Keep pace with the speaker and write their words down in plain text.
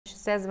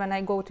says, when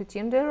I go to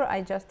Tinder,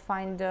 I just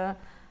find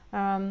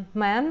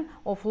men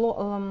of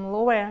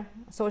lower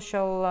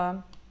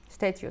social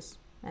status,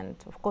 and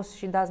of course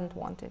she doesn't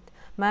want it.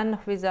 Men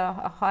with a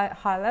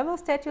high level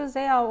status,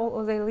 they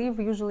live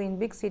usually in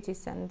big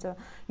cities, and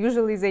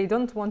usually they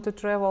don't want to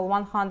travel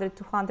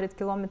 100-200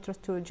 kilometers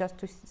just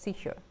to see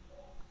her.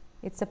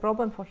 It's a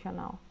problem for her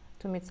now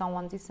to meet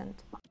someone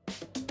decent.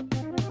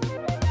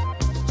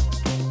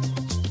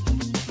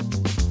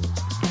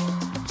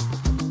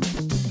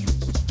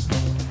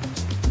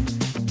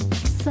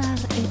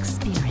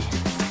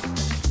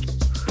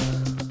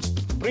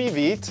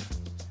 Привет,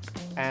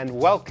 and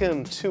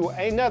welcome to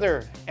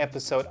another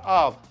episode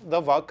of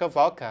the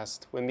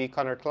Vodkast with me,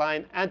 Connor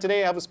Klein. And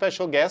today I have a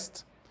special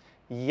guest.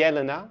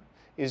 Yelena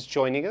is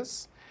joining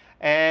us.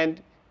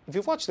 And if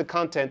you've watched the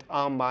content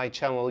on my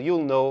channel,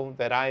 you'll know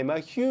that I'm a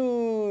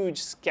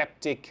huge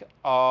skeptic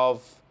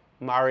of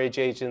marriage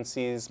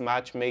agencies,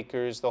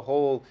 matchmakers, the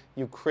whole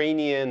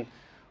Ukrainian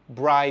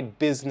bride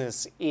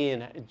business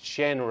in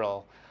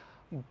general.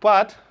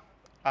 But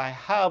I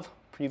have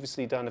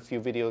previously done a few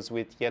videos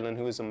with Yelena,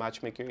 who is a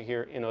matchmaker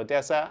here in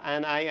Odessa,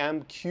 and I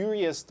am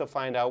curious to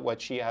find out what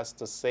she has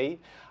to say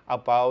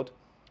about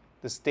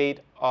the state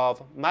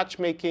of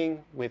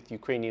matchmaking with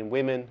Ukrainian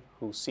women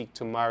who seek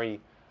to marry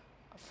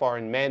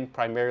foreign men,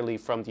 primarily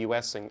from the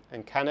US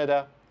and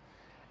Canada,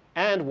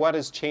 and what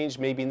has changed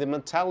maybe in the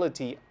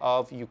mentality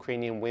of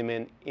Ukrainian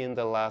women in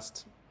the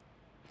last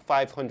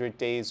 500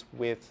 days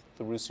with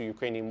the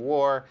Russo-Ukrainian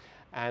war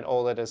and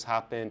all that has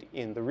happened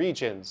in the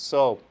region.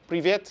 So,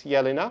 привет,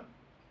 Yelena.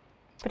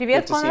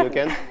 Привет, Great to see you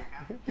again.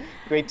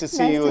 Great to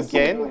see you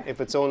again, if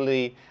it's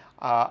only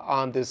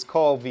on this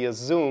call via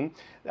Zoom.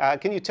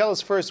 Can you tell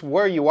us first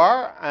where you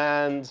are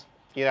and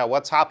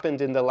what's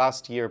happened in the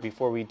last year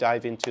before we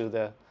dive into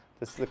the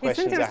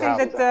questions I have?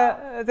 It's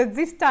interesting that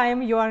this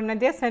time you are in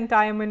Odessa and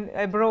I am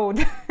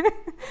abroad.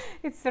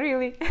 It's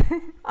really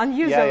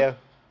unusual. Yeah,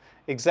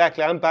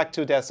 exactly. I'm back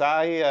to Odessa.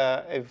 I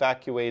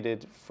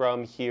evacuated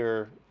from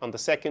here on the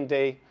second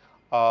day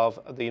of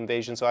the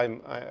invasion. So I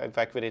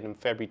evacuated on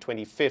February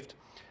 25th,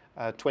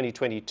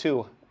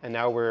 2022. And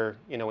now we're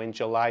in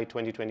July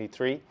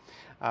 2023.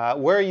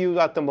 Where are you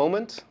at the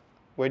moment?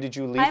 Where did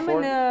you leave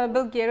for? I'm in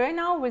Bulgaria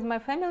now with my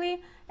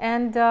family,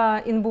 and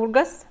in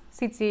Burgas,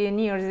 city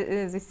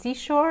near the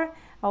seashore,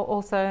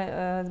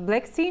 also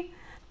Black Sea.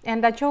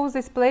 And I chose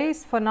this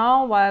place for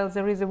now while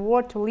there is a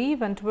war to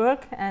live and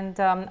work, and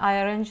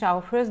I arranged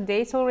our first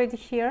dates already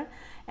here.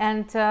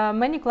 And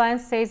many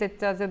clients say that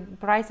the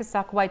prices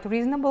are quite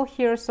reasonable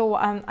here, so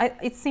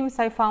it seems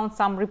I found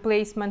some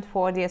replacement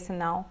for Odessa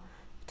now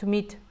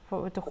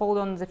to hold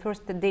on the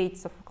first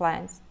dates of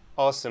clients.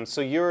 Awesome.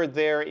 So you're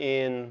there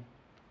in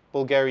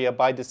Bulgaria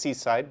by the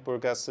seaside.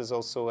 Burgas is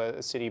also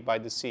a city by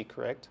the sea,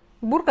 correct?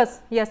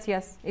 Burgas,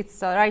 yes.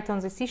 It's right on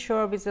the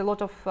seashore with a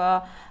lot of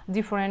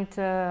different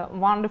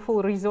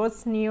wonderful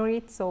resorts near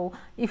it. So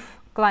if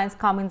clients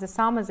come in the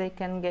summer, they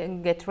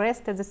can get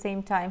rest at the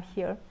same time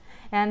here.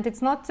 And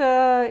it's not,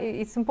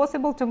 it's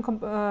impossible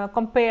to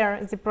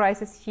compare the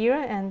prices here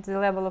and the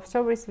level of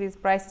service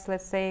with prices,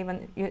 let's say,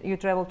 when you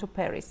travel to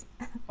Paris.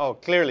 Oh,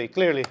 clearly.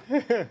 Clearly.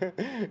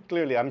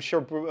 I'm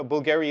sure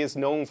Bulgaria is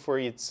known for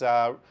its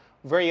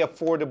very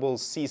affordable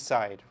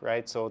seaside,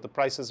 right? So the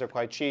prices are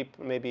quite cheap,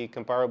 maybe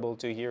comparable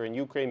to here in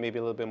Ukraine, maybe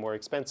a little bit more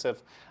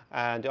expensive.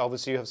 And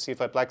obviously you have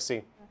Seaflight Black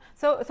Sea.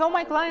 So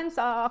my clients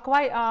are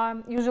quite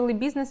usually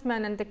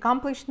businessmen and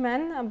accomplished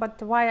men,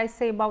 but why I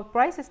say about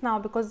prices now,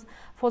 because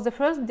for the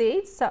first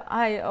dates,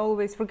 I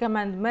always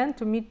recommend men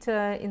to meet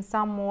in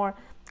some more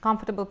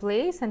comfortable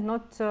place and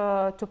not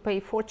to pay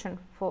fortune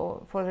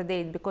for the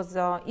date, because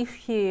if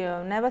he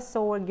never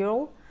saw a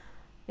girl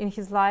in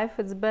his life,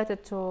 it's better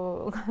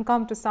to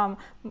come to some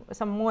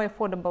more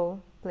affordable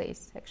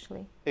place,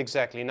 actually.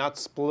 Exactly, not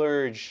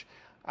splurge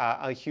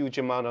a huge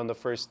amount on the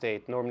first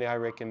date. Normally I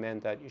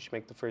recommend that you should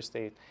make the first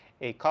date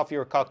a coffee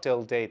or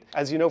cocktail date.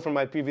 As you know from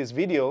my previous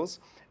videos,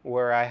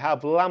 where I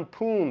have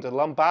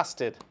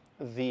lambasted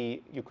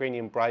the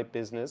Ukrainian bride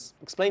business,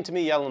 explain to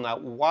me, Yelena,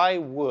 why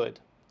would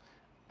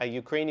a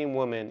Ukrainian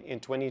woman in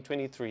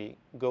 2023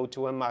 go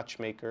to a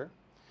matchmaker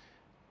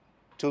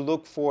to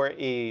look for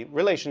a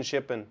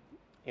relationship, and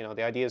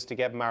the idea is to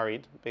get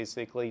married,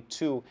 basically,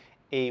 to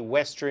a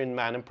Western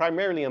man, and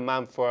primarily a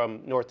man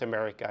from North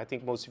America. I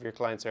think most of your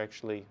clients are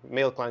actually,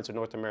 male clients are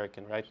North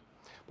American, right?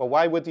 But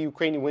why would the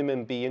Ukrainian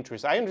women be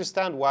interested? I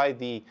understand why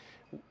the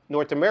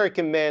North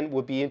American men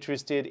would be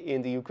interested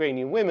in the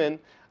Ukrainian women,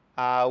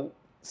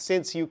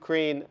 since a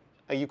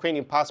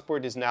Ukrainian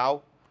passport is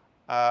now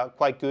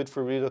quite good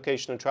for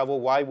relocation and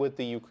travel. Why would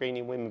the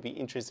Ukrainian women be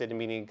interested in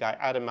meeting a guy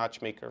at a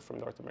matchmaker from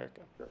North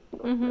America?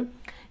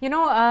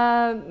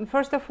 Mm-hmm.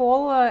 First of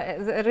all,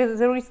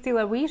 there is still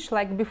a wish,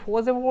 like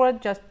before the war,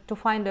 just to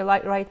find the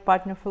right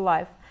partner for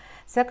life.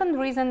 Second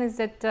reason is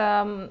that,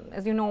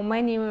 as you know,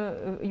 many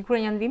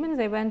Ukrainian women,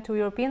 they went to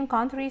European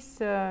countries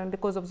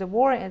because of the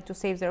war and to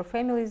save their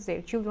families,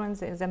 their children,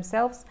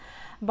 themselves.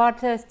 but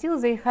still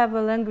they have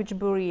a language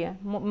barrier.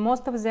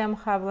 Most of them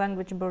have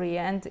language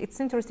barrier, and it's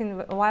interesting.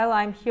 While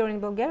I'm here in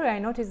Bulgaria, I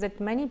noticed that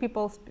many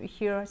people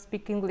here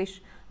speak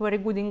English, very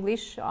good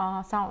English.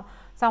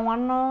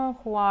 Someone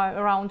who are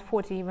around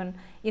 40 even.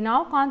 In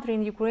our country,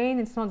 in Ukraine,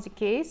 it's not the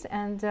case,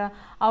 and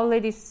our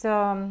ladies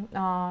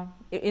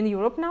in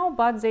Europe now,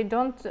 but they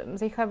don't.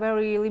 They have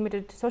very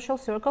limited social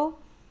circle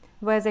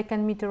where they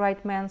can meet the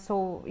right man.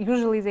 So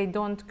usually they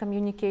don't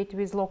communicate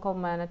with local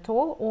men at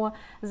all, or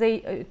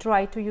they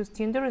try to use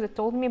Tinder, they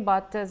told me,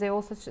 but they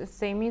also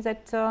say me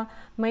that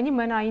many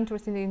men are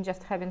interested in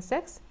just having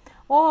sex.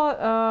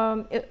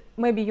 Or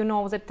maybe you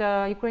know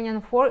that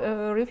Ukrainian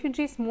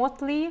refugees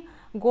mostly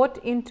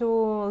got into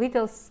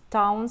little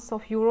towns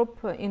of Europe,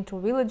 into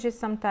villages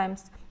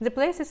sometimes, the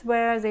places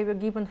where they were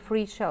given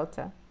free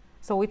shelter.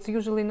 So it's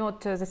usually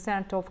not the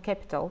center of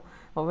capital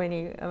of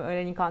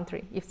any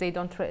country if they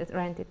don't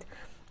rent it.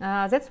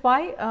 That's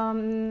why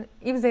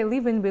if they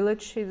live in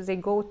village, if they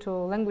go to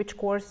language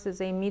courses,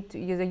 they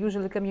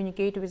usually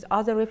communicate with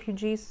other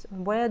refugees.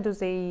 Where do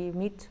they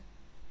meet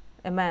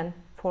a man,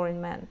 foreign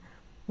man?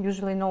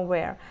 Usually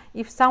nowhere.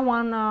 If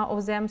someone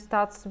of them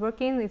starts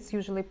working, it's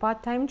usually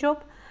part-time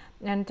job,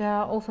 and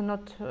also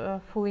not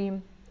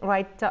fully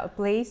right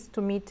place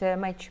to meet a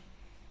match.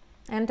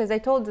 And as I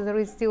told, there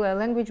is still a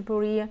language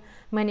barrier.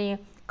 Many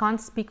can't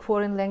speak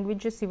foreign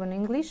languages, even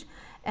English.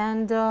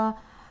 And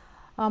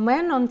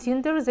men on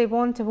Tinder, they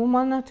want a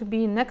woman to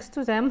be next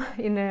to them,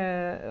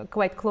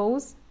 quite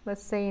close,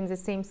 let's say in the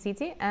same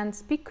city, and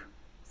speak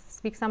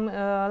some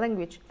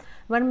language.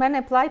 When men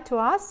apply to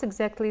us,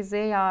 exactly,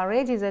 they are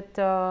ready that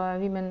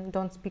women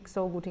don't speak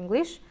so good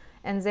English,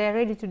 and they are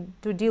ready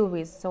to deal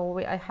with. So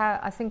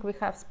I think we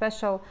have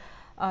special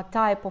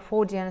type of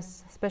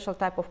audience, special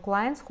type of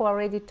clients who are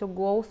ready to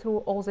go through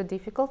all the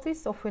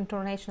difficulties of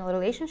international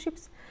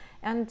relationships,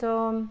 and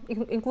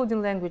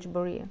including language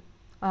barrier.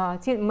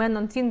 Men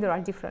on Tinder are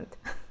different.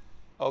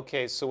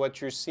 Okay, so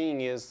what you're seeing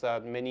is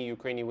that many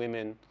Ukrainian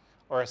women,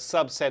 or a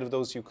subset of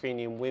those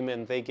Ukrainian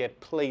women, they get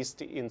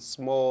placed in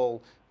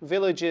small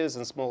villages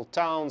and small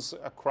towns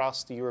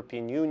across the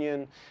European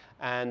Union,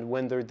 and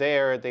when they're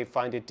there, they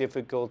find it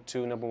difficult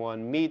to, number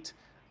one, meet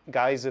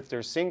guys if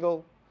they're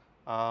single,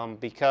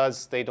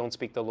 because they don't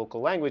speak the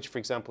local language. For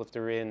example, if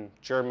they're in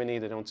Germany,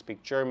 they don't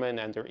speak German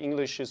and their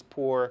English is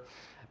poor,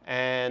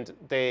 and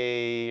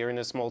they are in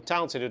a small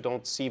town, so they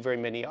don't see very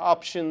many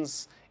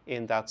options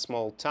in that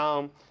small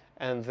town.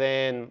 And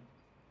then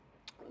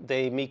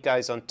they meet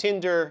guys on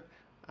Tinder,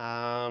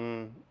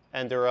 and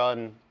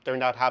they're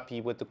not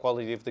happy with the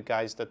quality of the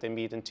guys that they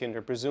meet in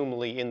Tinder,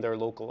 presumably in their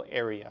local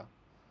area.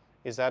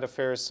 Is that a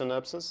fair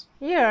synopsis?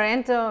 Yeah,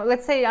 and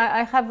let's say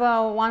I have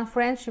one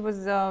friend. She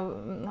was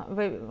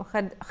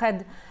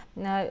had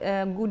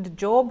a good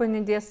job in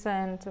Odessa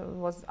and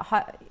was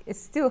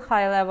still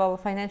high-level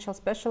financial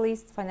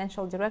specialist,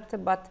 financial director.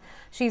 But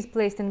she's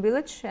placed in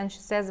village, and she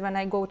says, when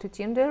I go to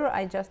Tinder,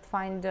 I just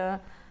find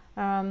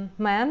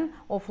men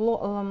of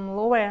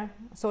lower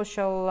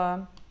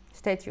social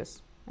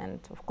status,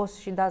 and of course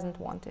she doesn't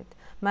want it.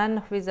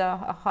 Men with a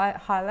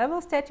high level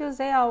status,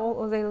 they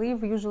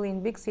live usually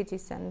in big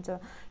cities, and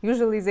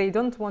usually they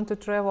don't want to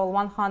travel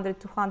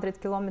 100-200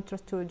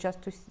 kilometers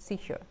just to see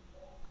her.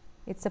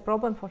 It's a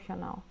problem for her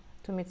now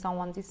to meet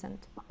someone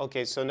decent.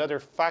 Okay, so another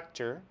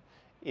factor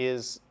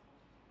is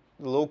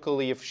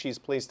locally, if she's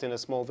placed in a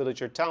small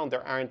village or town,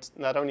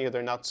 not only are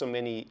there not so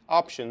many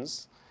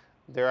options,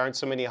 there aren't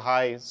so many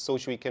high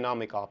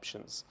socioeconomic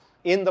options.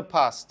 In the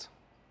past,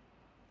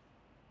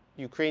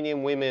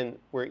 Ukrainian women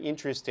were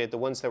interested, the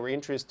ones that were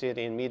interested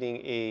in meeting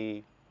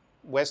a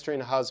Western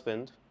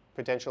husband,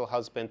 potential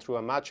husband, through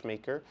a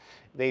matchmaker,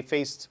 they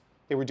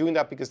were doing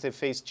that because they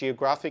faced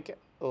geographic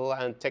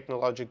and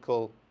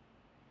technological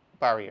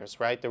barriers,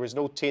 right? There was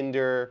no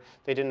Tinder,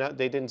 they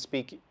didn't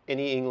speak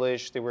any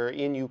English, they were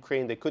in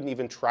Ukraine, they couldn't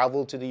even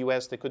travel to the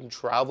US, they couldn't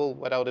travel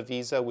without a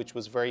visa, which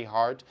was very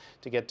hard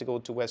to go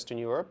to Western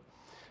Europe.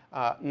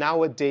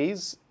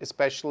 Nowadays,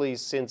 especially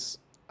since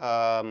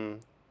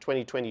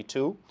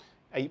 2022,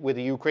 with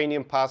a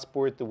Ukrainian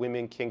passport, the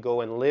women can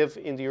go and live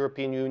in the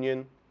European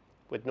Union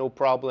with no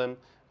problem.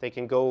 They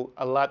can go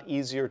a lot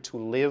easier to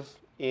live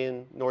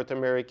in North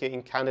America.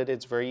 In Canada,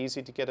 it's very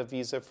easy to get a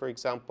visa, for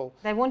example.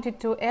 I wanted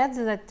to add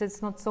that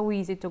it's not so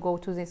easy to go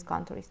to these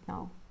countries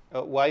now.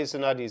 Why is it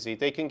not easy?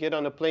 They can get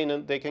on a plane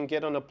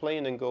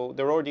and go.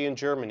 They're already in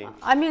Germany.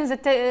 I mean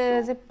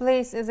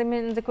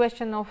the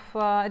question of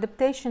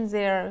adaptation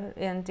there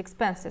and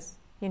expenses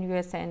in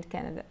USA and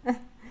Canada.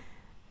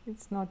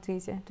 It's not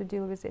easy to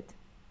deal with it.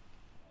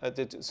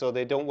 So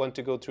they don't want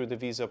to go through the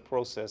visa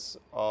process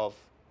of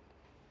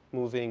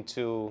moving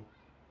to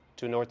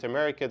North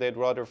America. They'd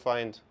rather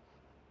find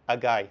a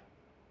guy.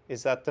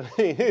 Is that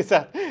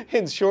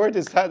in short?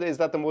 Is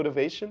that the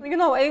motivation? You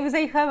know, if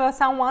they have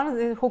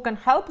someone who can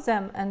help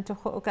them and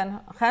who can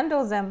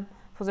handle them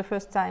for the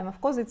first time, of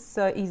course it's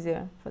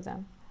easier for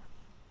them.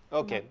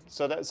 Okay,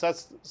 so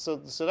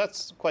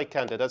that's quite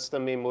candid. That's the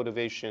main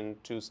motivation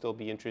to still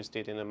be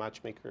interested in a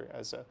matchmaker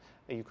as a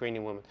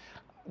Ukrainian woman.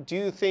 Do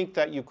you think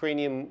that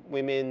Ukrainian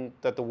women,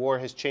 that the war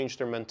has changed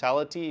their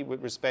mentality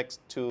with respect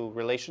to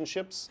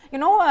relationships? You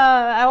know,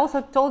 I also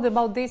told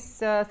about this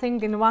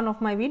thing in one of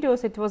my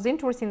videos. It was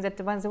interesting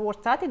that when the war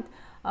started,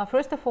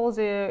 first of all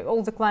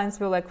the clients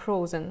were like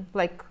frozen,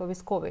 like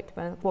with COVID,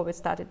 when COVID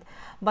started.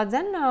 But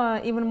then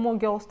even more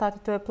girls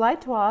started to apply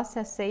to us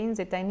as saying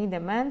that I need a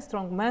man,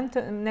 strong man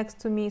next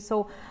to me.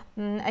 So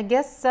I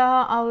guess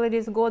our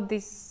ladies got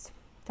this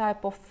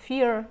type of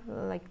fear,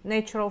 like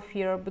natural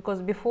fear,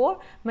 because before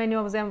many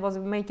of them was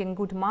making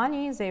good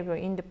money, they were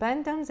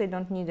independent, they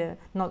don't need a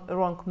not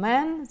wrong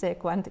man, they're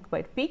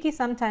quite picky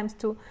sometimes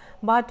too.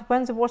 But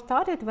when the war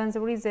started, when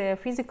there is a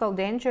physical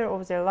danger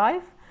of their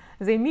life,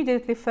 they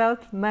immediately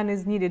felt man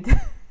is needed.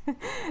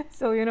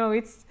 So you know,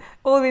 it's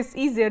always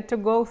easier to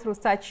go through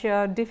such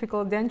a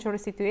difficult,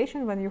 dangerous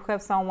situation when you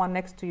have someone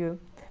next to you,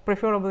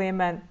 preferably a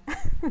man.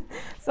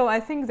 So I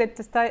think that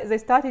they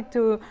started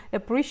to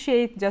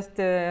appreciate just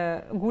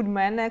a good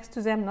man next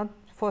to them, not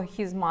for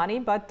his money,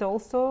 but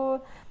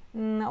also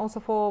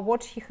for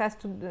what he has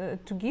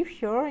to give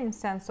her in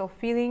sense of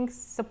feelings,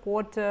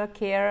 support,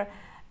 care,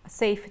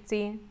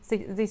 safety.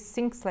 These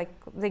things, like,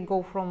 they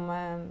go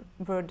from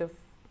word of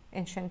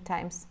ancient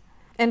times.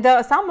 And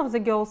some of the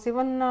girls,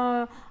 even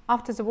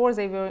after the war,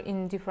 they were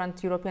in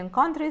different European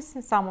countries.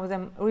 Some of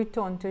them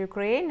returned to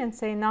Ukraine and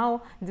say,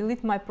 now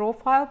delete my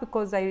profile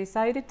because I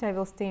decided I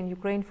will stay in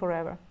Ukraine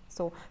forever.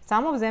 So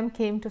some of them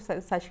came to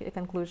such a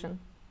conclusion.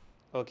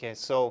 Okay,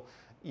 so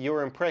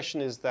your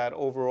impression is that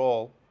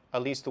overall,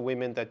 at least the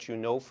women that you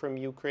know from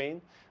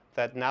Ukraine,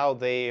 that now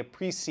they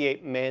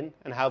appreciate men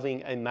and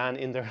having a man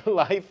in their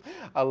life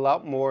a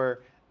lot more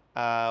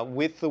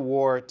with the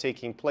war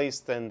taking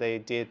place than they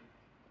did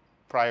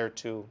prior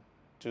to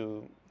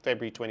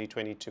February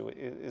 2022.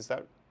 Is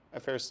that a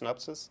fair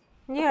synopsis?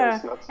 Yeah,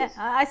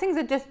 I think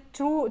that just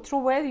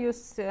true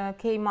values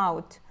came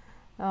out.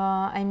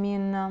 I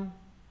mean,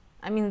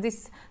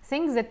 these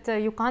things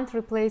that you can't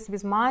replace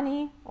with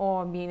money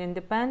or being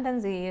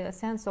independent, the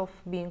sense of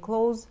being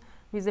close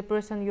with the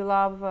person you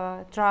love,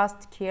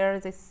 trust, care,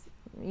 this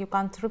you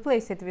can't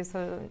replace it with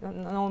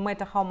no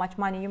matter how much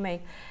money you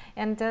make.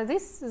 And the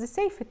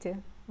safety.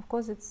 Of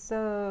course, it's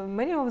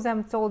many of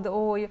them told,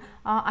 oh,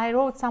 I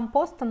wrote some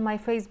post on my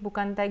Facebook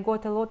and I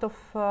got a lot of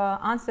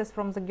answers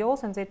from the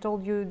girls, and they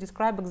told, you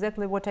describe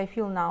exactly what I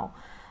feel now.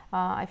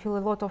 I feel a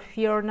lot of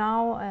fear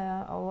now,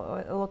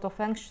 a lot of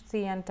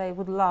anxiety, and I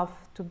would love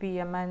to be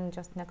a man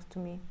just next to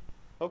me.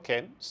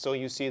 Okay, so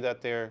you see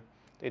that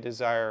they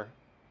desire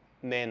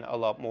men a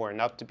lot more,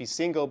 not to be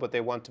single, but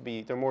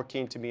they're more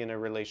keen to be in a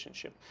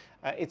relationship.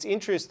 It's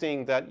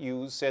interesting that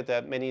you said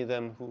that many of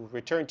them who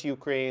return to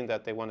Ukraine,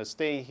 that they want to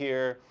stay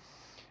here.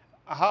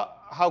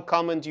 How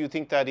common do you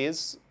think that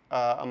is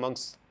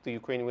amongst the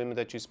Ukrainian women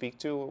that you speak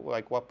to?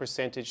 Like, what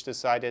percentage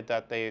decided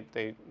that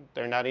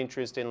they're not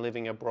interested in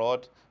living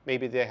abroad?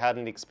 Maybe they had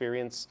an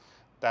experience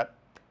that,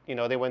 you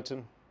know, they went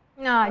to...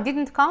 No, I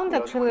didn't count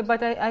actually,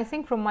 but I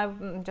think from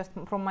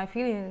my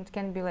feeling, it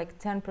can be like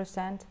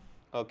 10%.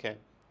 Okay.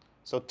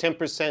 So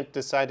 10%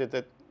 decided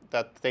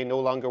that they no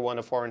longer want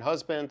a foreign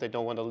husband, they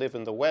don't want to live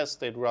in the West,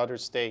 they'd rather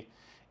stay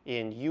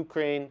in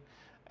Ukraine.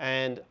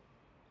 And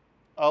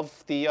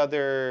of the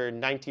other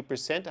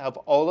 90%, have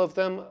all of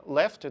them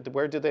left?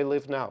 Where do they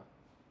live now?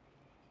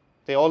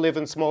 They all live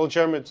in small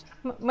German...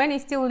 Many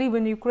still live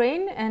in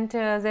Ukraine, and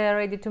they are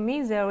ready to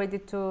meet. They are ready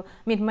to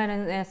meet men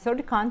in a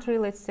third country,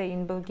 let's say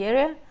in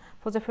Bulgaria,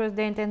 for the first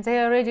date, and they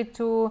are ready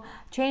to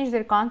change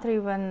their country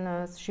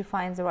when she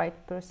finds the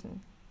right person.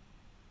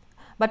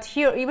 But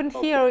here, even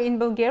here in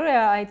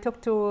Bulgaria, I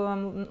talked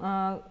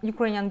to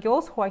Ukrainian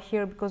girls who are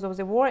here because of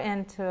the war,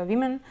 and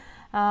women.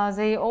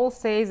 They all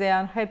say they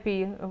are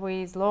unhappy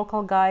with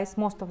local guys.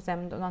 Most of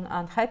them are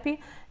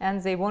unhappy,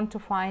 and they want to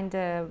find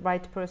the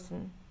right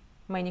person.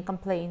 Many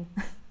complain.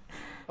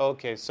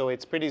 Okay, so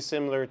it's pretty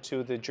similar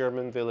to the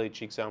German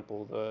village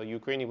example. The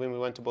Ukrainian women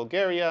went to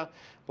Bulgaria.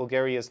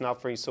 Bulgaria is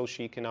not very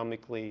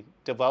socioeconomically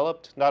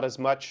developed, not as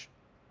much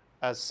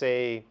as,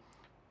 say,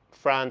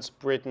 France,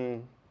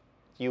 Britain,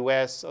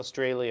 US,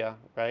 Australia,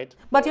 right?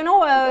 But you know,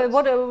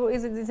 what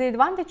is the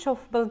advantage of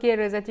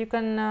Bulgaria is that you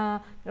can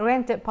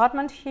rent an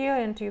apartment here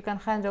and you can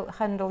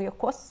handle your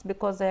costs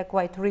because they are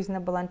quite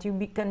reasonable, and you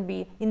can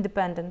be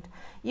independent.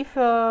 If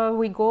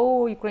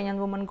Ukrainian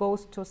woman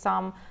goes to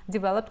some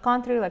developed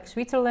country like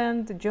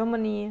Switzerland,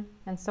 Germany,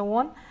 and so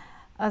on,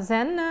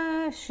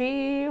 then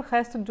she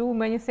has to do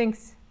many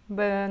things,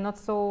 but not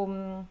so.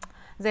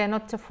 They are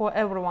not for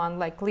everyone,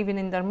 like living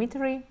in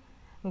dormitory,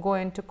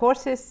 going to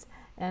courses.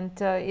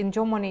 And in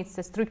Germany, it's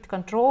a strict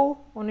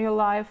control on your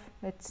life.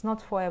 It's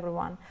not for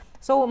everyone.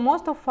 So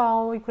most of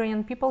our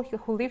Ukrainian people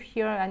who live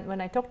here, and when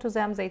I talk to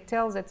them, they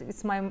tell that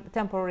it's my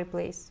temporary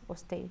place of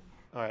stay.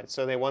 All right,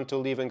 so they want to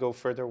leave and go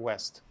further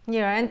west.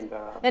 Yeah,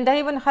 and I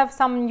even have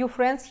some new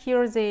friends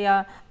here.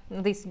 They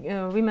these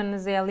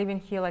women, they are living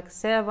here like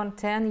 7,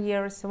 10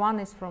 years. One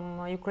is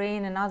from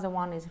Ukraine, another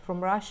one is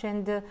from Russia,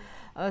 and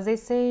they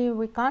say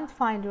we can't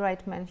find the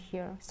right man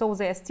here. So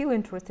they are still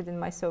interested in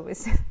my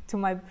service. To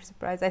my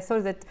surprise, I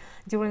thought that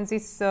during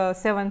these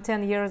 7,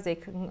 10 years they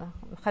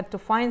had to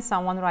find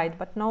someone right,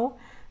 but no.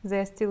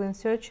 They're still in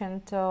search,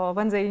 and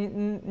when they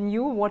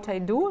knew what I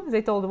do,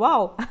 they told,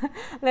 wow,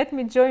 let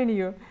me join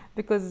you,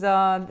 because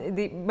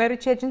the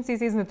marriage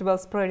agencies isn't well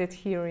spread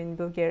here in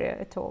Bulgaria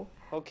at all.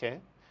 Okay.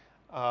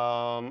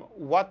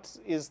 What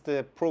is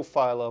the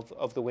profile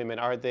of the women?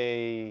 Are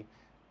they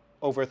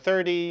over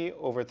 30,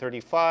 over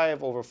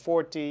 35, over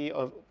 40,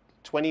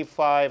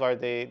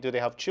 25? Do they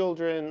have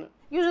children?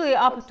 Usually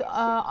up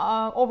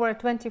to, over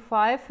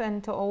 25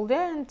 and older,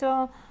 and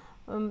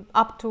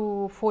up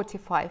to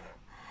 45.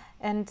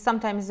 And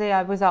sometimes they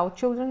are without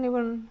children,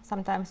 even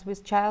sometimes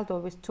with child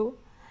or with two.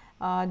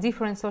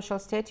 Different social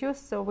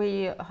status. So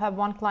we have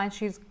one client,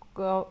 she's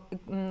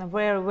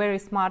very, very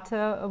smart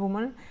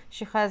woman.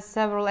 She has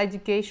several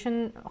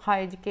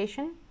high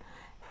education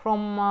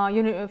from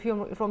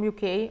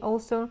UK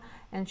also,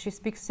 and she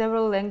speaks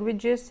several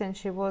languages, and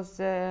she was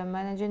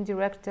managing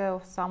director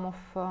of some of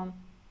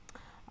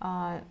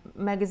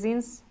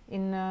magazines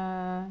in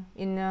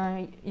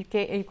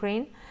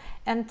Ukraine.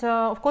 And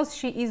of course,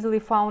 she easily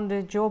found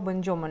a job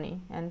in Germany,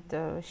 and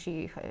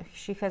she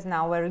has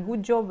now a very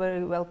good job,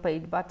 very well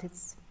paid, but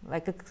it's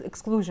like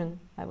exclusion,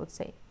 I would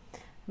say.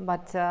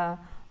 But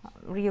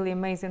really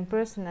amazing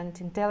person, and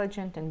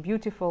intelligent and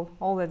beautiful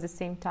all at the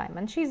same time.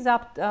 And she's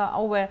up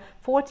over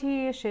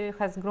 40. She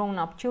has grown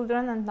up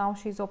children, and now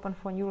she's open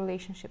for new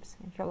relationships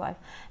in her life.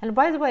 And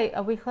by the way,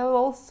 we have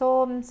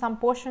also some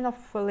portion of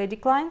lady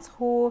clients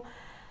who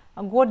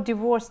got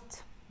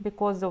divorced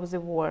because of the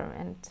war.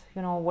 And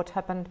you know what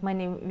happened,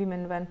 many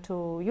women went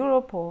to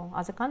Europe or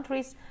other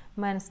countries,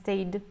 men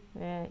stayed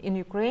in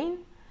Ukraine,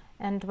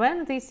 and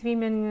when these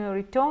women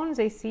return,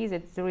 they see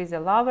that there is a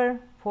lover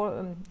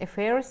for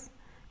affairs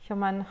her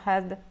man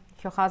had,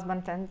 her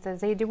husband, and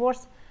they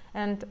divorce,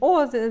 and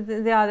all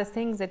the other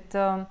things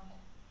that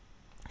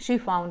she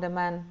found a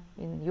man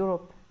in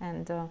Europe,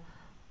 and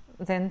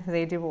then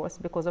they divorce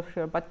because of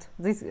her. But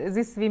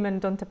these women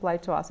don't apply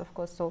to us, of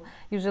course. So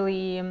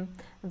usually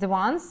the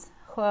ones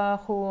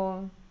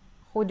who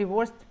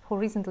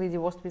recently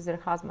divorced with their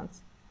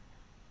husbands,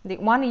 the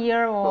 1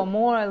 year or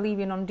more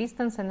living on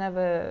distance and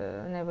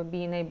never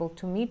being able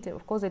to meet,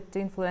 of course it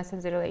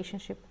influences the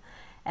relationship.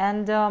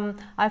 And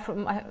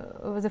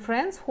the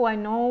friends who I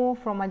know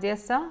from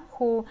Odessa,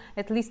 who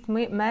at least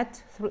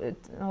met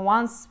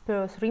once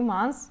per 3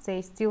 months,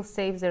 they still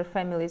save their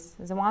families.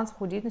 The ones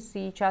who didn't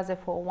see each other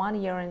for 1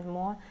 year and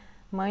more,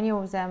 many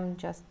of them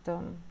just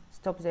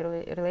stop their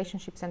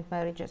relationships and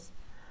marriages.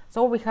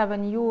 So we have a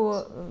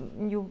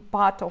new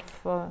part of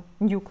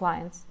new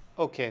clients.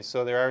 Okay,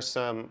 so there are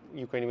some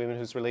Ukrainian women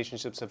whose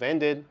relationships have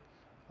ended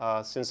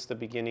since the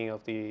beginning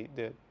of the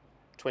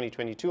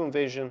 2022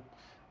 invasion,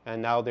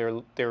 and now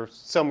they're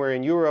somewhere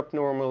in Europe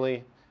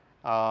normally,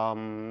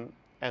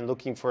 and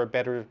looking for a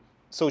better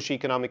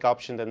socioeconomic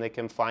option than they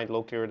can find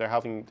locally, or they're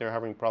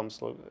having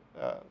problems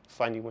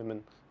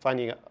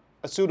finding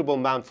a suitable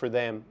amount for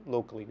them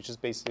locally, which is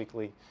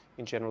basically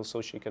in general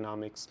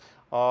socioeconomics.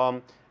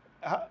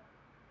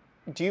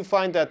 Do you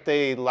find that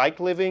they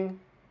like living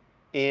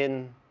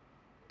in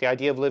the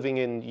idea of living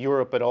in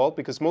Europe at all?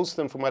 Because most of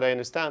them, from what I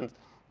understand,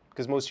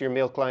 because most of your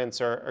male clients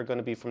are going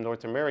to be from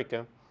North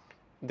America,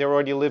 they're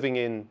already living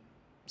in,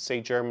 say,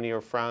 Germany or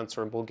France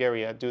or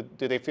Bulgaria. Do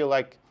they feel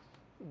like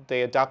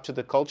they adapt to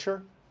the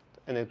culture,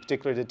 and in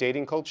particular the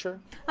dating culture?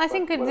 I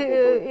think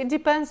it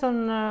depends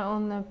on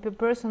the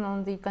person,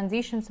 on the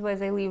conditions where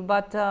they live.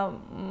 But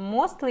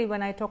mostly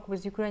when I talk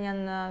with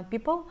Ukrainian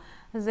people,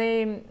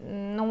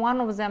 no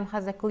one of them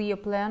has a clear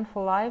plan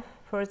for life.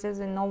 First,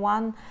 and no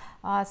one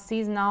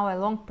sees now a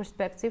long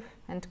perspective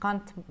and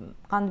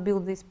can't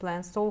build these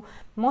plans. So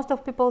most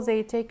of people,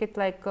 they take it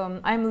like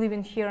I'm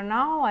living here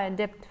now, I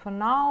adapt for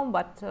now,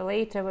 but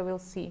later we will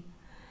see.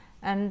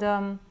 And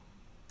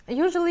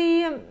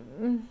usually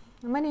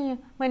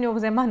many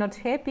of them are not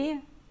happy,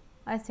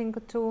 I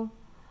think too,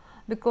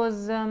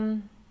 because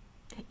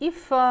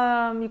if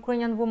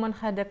Ukrainian woman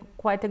had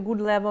quite a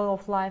good level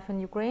of life in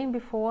Ukraine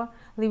before,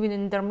 living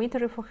in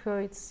dormitory for her,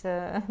 it's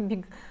a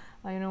big,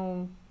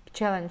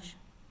 challenge.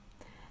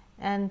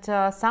 And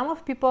some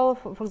of people,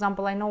 for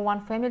example, I know one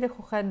family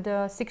who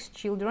had 6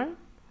 children.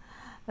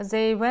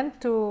 They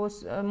went to,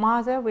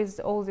 mother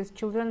with all these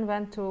children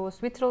went to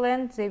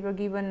Switzerland. They were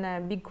given a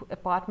big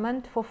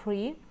apartment for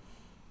free,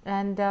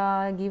 and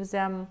gives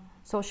them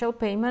social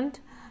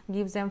payment,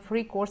 gives them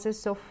free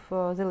courses of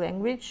the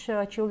language.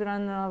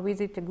 Children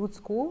visit a good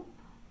school.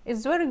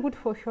 It's very good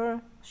for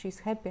her. She's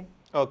happy.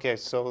 Okay,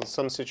 so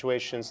some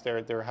situations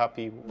they're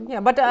happy. Yeah,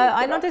 but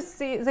I noticed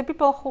the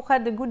people who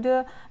had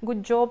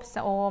good jobs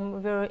or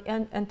were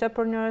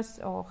entrepreneurs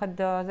or had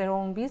their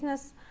own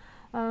business,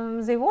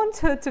 They want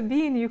to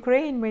be in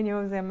Ukraine, many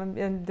of them,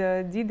 and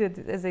did it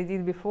as they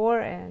did before,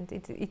 and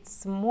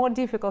it's more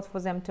difficult for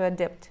them to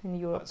adapt in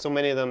Europe. So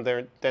many of them,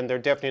 they're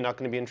definitely not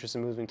going to be interested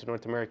in moving to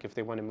North America if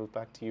they want to move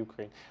back to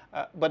Ukraine.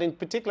 But in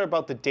particular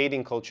about the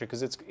dating culture,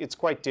 because it's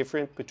quite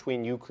different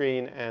between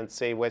Ukraine and,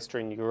 say,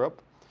 Western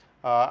Europe.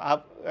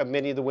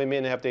 Many of the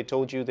women, have they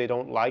told you they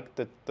don't like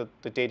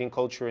the dating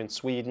culture in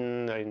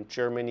Sweden, in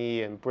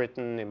Germany, in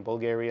Britain, in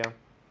Bulgaria?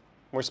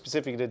 More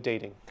specifically to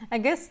dating. I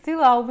guess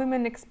still our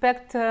women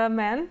expect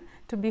men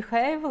to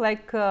behave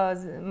like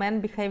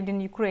men behaved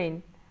in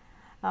Ukraine.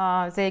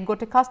 They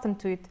got accustomed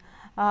to it.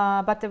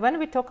 But when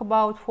we talk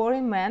about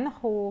foreign men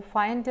who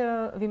find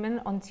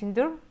women on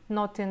Tinder,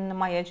 not in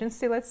my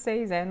agency, let's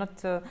say, they're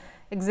not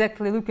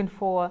exactly looking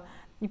for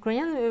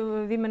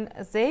Ukrainian women,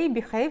 they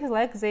behave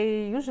like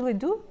they usually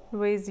do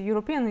with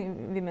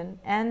European women.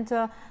 And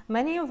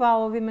many of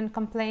our women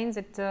complain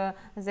that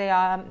they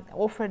are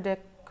offered a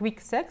quick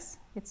sex.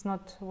 It's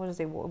not what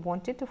they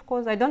wanted, of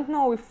course. I don't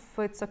know if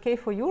it's okay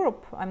for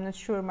Europe. I'm not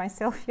sure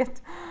myself yet.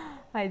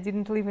 I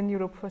didn't live in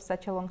Europe for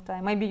such a long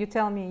time. Maybe you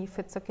tell me if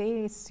it's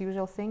okay, it's the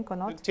usual thing or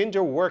not.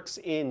 Tinder works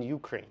in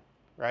Ukraine,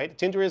 right?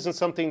 Tinder isn't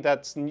something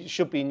that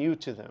should be new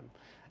to them.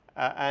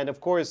 And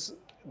of course,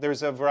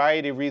 there's a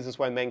variety of reasons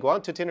why men go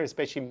on to Tinder,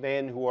 especially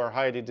men who are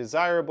highly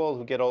desirable,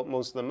 who get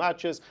most of the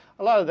matches.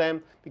 A lot of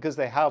them, because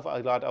they have a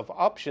lot of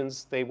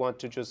options, they want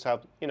to just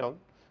have,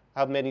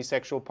 have many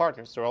sexual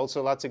partners. There are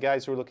also lots of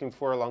guys who are looking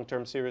for a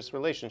long-term serious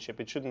relationship.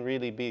 It shouldn't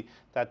really be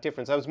that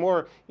different. I was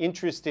more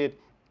interested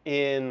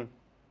in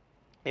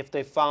if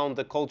they found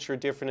the culture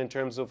different in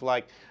terms of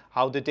like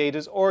how the date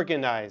is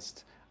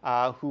organized,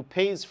 who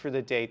pays for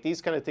the date.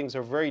 These kind of things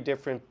are very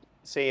different,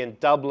 say in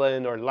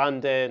Dublin or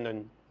London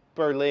and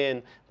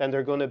Berlin, than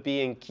they're going to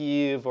be in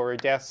Kyiv or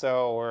Odessa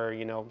or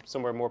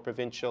somewhere more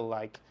provincial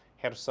like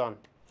Kherson.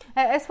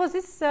 As for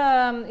these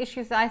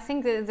issues, I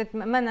think that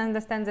men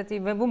understand that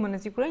if a woman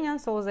is Ukrainian,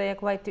 so they are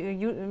quite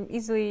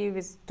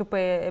easily to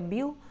pay a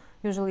bill.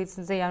 Usually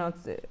they are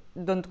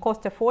don't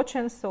cost a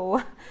fortune,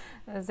 so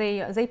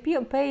they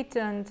pay it,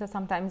 and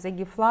sometimes they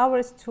give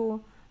flowers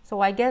too. So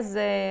I guess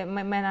the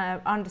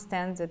men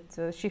understand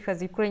that she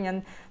has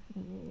Ukrainian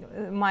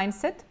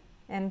mindset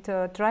and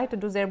try to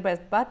do their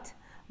best. But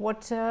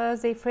what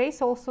they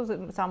face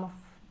also, some of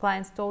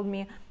clients told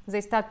me,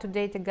 they start to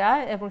date a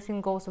guy,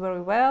 everything goes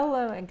very well,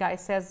 a guy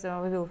says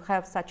we will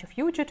have such a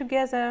future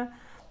together,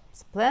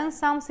 plan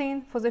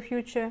something for the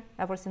future,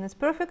 everything is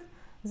perfect.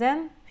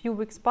 Then few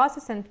weeks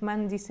passes and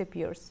man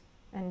disappears.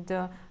 And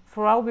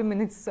for our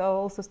women it's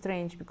also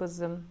strange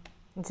because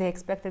they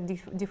expect a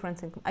different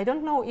thing. I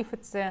don't know if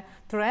it's a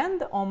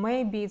trend or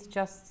maybe it's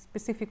just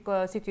specific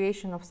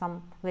situation of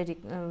some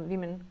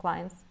women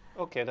clients.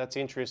 Okay, that's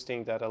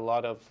interesting that a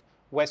lot of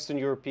Western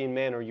European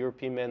men or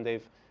European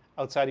men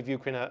outside of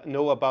Ukraine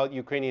know about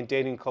Ukrainian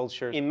dating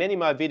culture. In many of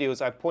my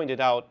videos, I pointed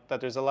out that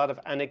there's a lot of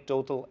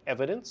anecdotal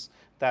evidence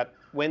that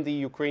when the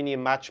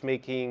Ukrainian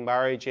matchmaking,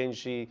 marriage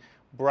agency,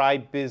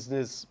 bride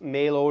business,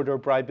 mail order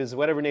bride business,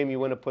 whatever name you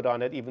want to put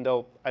on it, even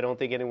though I don't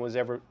think anyone was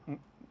ever,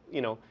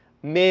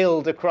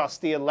 mailed across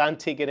the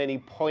Atlantic at any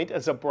point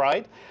as a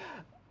bride,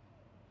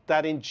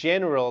 that in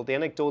general, the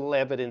anecdotal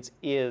evidence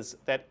is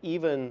that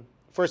even,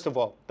 first of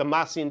all, the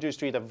mass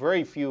industry, that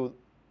very few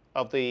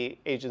of the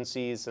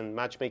agencies and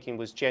matchmaking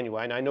was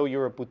genuine. I know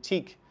you're a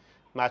boutique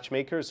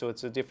matchmaker, so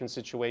it's a different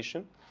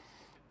situation.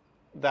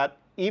 That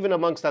even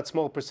amongst that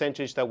small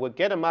percentage that would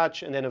get a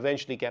match and then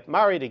eventually get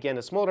married, again,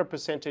 a smaller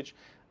percentage,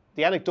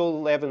 the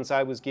anecdotal evidence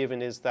I was given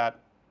is that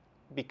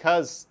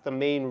because the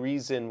main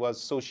reason was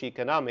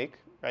socioeconomic,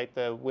 right,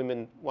 the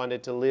women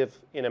wanted to live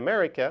in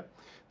America,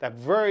 that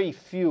very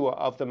few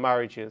of the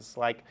marriages,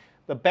 like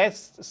the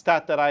best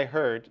stat that I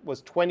heard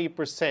was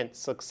 20%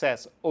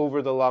 success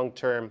over the long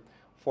term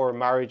for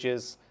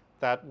marriages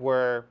that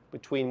were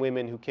between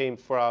women who came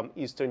from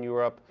Eastern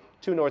Europe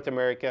to North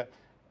America,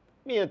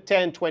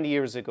 10, 20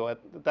 years ago.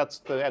 That's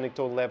the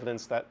anecdotal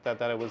evidence that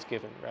I was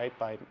given, right?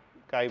 By a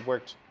guy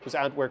whose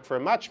aunt worked for a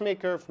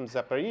matchmaker from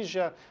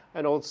Zaporizhia,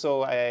 and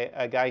also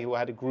a guy who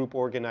had a group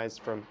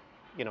organized from,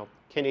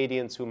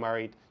 Canadians who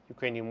married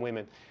Ukrainian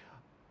women.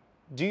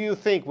 Do you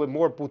think with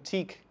more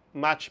boutique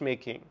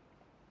matchmaking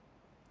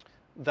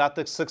that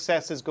the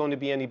success is going to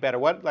be any better?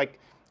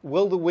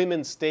 Will the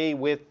women stay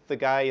with the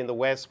guy in the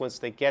West once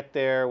they get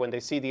there, when they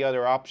see the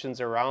other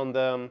options around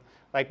them?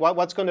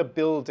 What's going to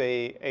build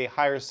a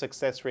higher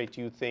success rate,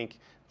 do you think,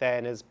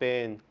 than has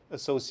been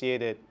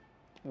associated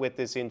with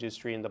this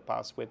industry in the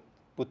past, with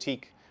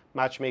boutique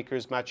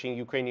matchmakers matching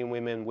Ukrainian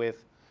women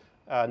with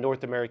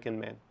North American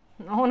men?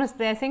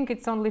 Honestly, I think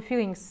it's only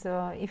feelings.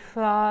 If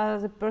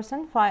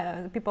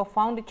the people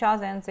found each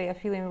other and they are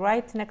feeling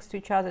right next to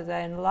each other,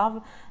 they're in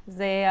love,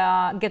 they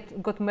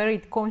got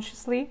married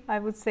consciously, I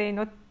would say,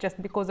 not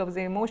just because of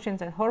the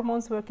emotions and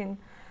hormones working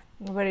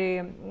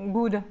very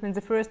good in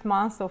the first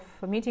month of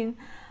meeting,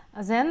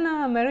 then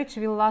marriage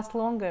will last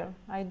longer.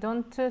 I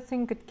don't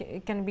think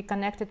it can be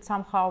connected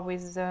somehow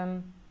with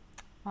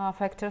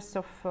factors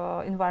of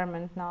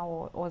environment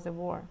now or the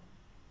war.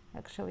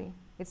 actually.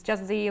 It's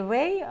just the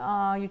way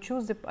you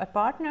choose a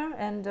partner.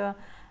 And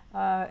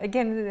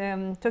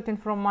again, talking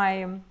from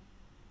my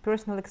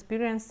personal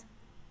experience,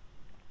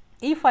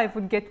 if I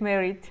would get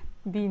married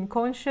being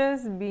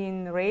conscious,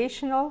 being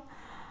rational,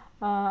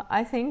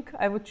 I think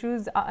I would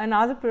choose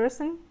another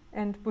person,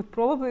 and would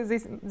probably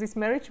this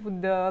marriage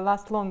would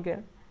last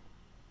longer.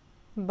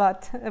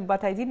 But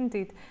I didn't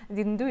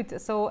do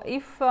it. So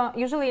if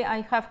usually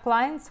I have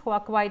clients who are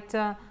quite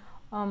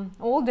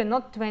old and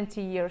not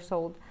 20 years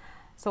old.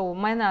 So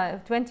mine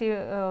are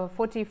 20,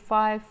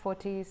 45,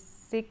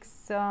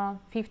 46,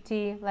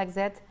 50, like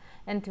that.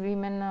 And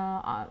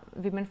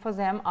women for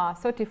them are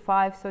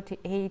 35,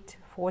 38,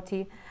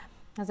 40.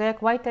 They are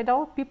quite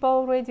adult people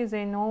already.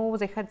 They know,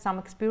 they had some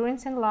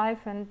experience in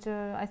life, and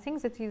I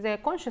think that they are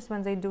conscious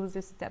when they do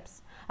these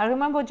steps. I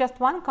remember just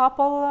one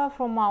couple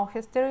from our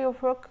history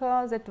of work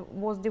that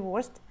was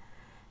divorced.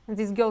 And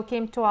this girl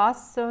came to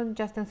us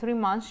just in 3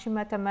 months. She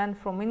met a man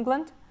from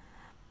England.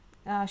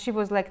 She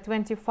was like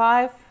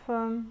 25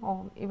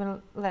 or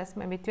even less,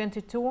 maybe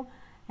 22,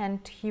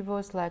 and he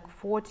was like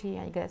 40,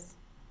 I guess.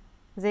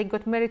 They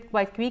got married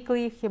quite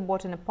quickly. He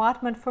bought an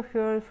apartment for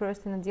her,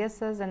 first in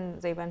Odessa,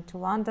 and they went to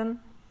London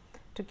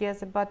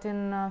together. But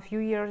in a few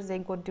years, they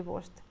got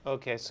divorced.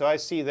 Okay, so I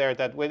see there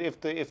that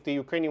if the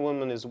Ukrainian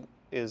woman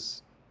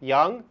is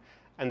young,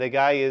 and the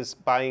guy is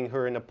buying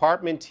her an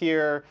apartment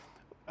here,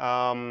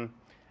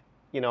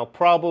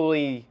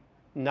 probably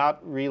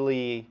not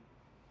really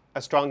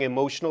a strong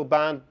emotional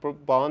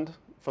bond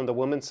from the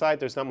woman's side.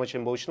 There's not much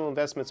emotional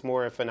investment; it's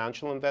more a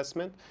financial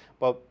investment.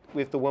 But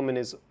if the woman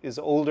is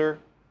older,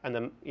 and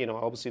then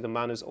obviously the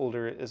man is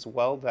older as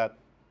well, that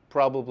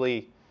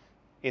probably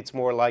it's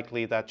more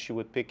likely that she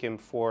would pick him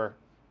for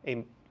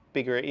a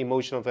bigger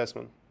emotional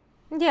investment.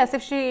 Yes,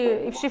 if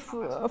she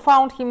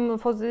found him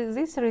for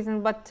this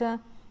reason. But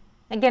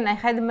again, I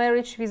had a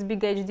marriage with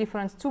big age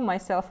difference to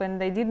myself,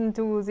 and I didn't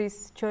do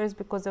this choice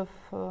because of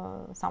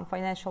some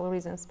financial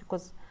reasons,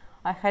 because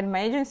I had my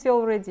agency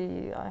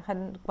already. I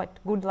had quite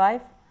good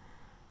life.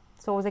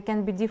 So there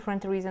can be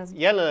different reasons.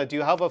 Yelena, do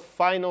you have a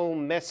final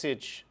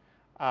message?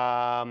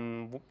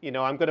 I'm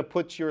going to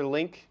put your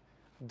link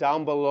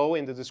down below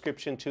in the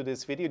description to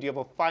this video. Do you have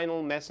a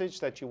final message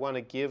that you want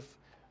to give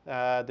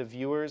the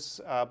viewers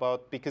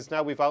about, because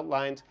now we've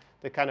outlined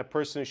the kind of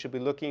person who should be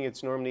looking.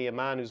 It's normally a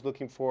man who's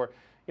looking for,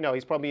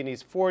 he's probably in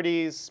his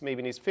 40s, maybe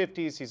in his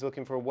 50s. He's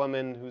looking for a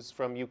woman who's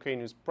from Ukraine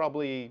who's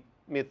probably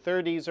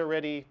mid-30s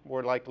already,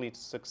 more likely to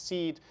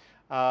succeed.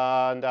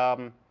 And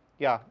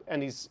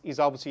he's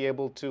obviously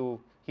able to,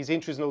 he's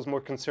interested in those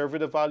more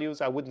conservative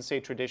values. I wouldn't say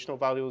traditional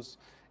values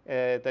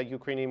that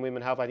Ukrainian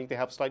women have. I think they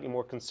have slightly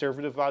more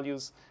conservative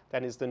values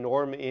than is the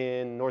norm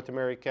in North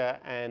America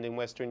and in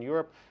Western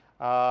Europe.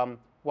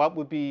 What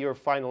would be your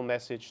final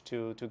message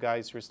to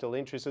guys who are still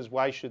interested?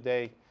 Why should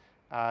they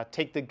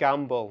take the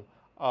gamble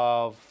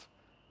of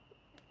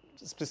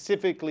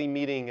specifically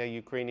meeting a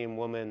Ukrainian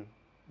woman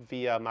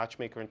via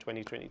Matchmaker in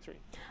 2023?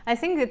 I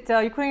think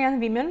that Ukrainian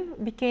women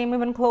became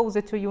even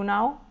closer to you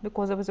now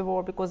because of the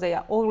war, because they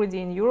are already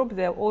in Europe,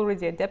 they are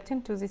already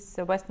adapting to this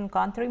Western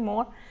country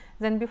more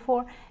than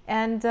before,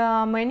 and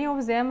many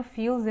of them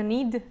feel the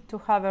need to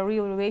have a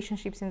real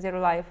relationships in their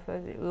life,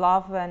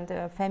 love and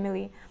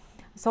family.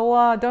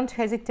 So don't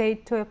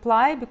hesitate to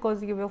apply,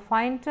 because you will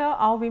find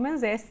our women,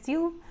 they are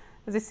still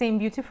the same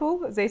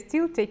beautiful, they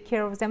still take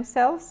care of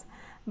themselves,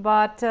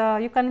 but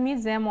you can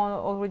meet them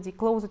already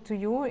closer to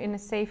you in a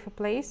safe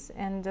place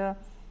and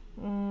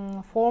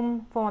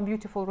form a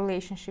beautiful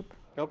relationship.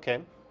 Okay.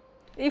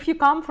 If you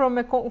come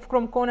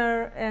from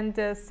Connor and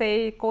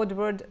say code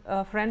word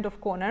friend of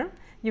Connor,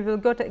 you will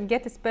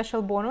get a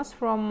special bonus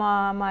from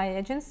my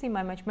agency,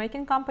 my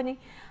matchmaking company.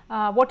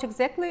 What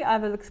exactly, I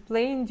will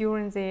explain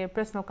during the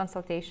personal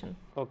consultation.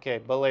 Okay,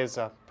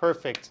 beleza.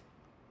 Perfect.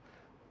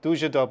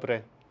 Дуже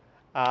dobre.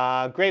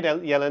 Great,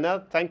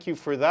 Yelena. Thank you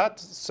for that.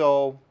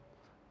 So,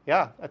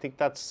 yeah, I think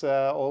that's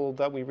all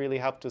that we really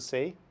have to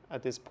say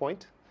at this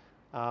point.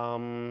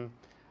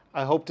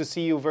 I hope to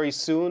see you very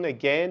soon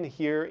again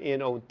here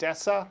in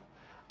Odessa.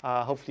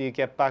 Hopefully you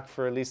get back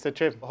for at least a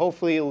trip.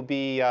 Hopefully it'll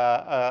be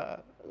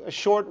a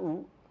short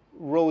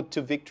road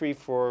to victory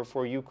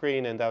for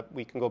Ukraine, and that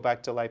we can go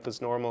back to life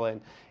as normal.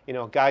 And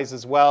guys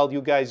as well,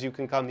 you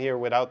can come here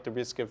without the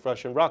risk of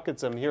Russian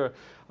rockets. I'm here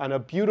on a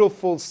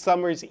beautiful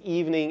summer's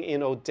evening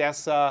in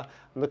Odessa.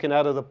 I'm looking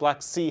out of the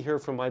Black Sea here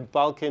from my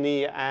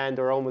balcony, and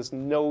there are almost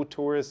no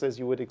tourists, as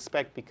you would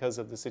expect, because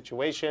of the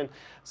situation.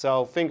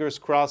 So fingers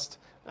crossed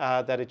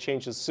that it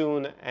changes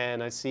soon.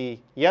 And I see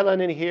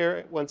Yelena in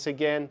here once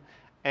again,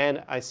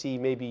 and I see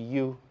maybe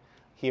you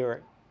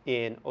here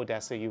in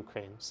Odessa,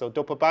 Ukraine. So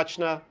do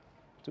побачення,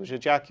 дуже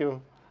дякую,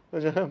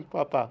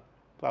 papa,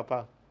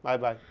 bye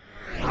bye.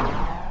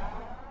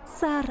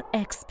 Tsar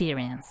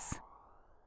Experience.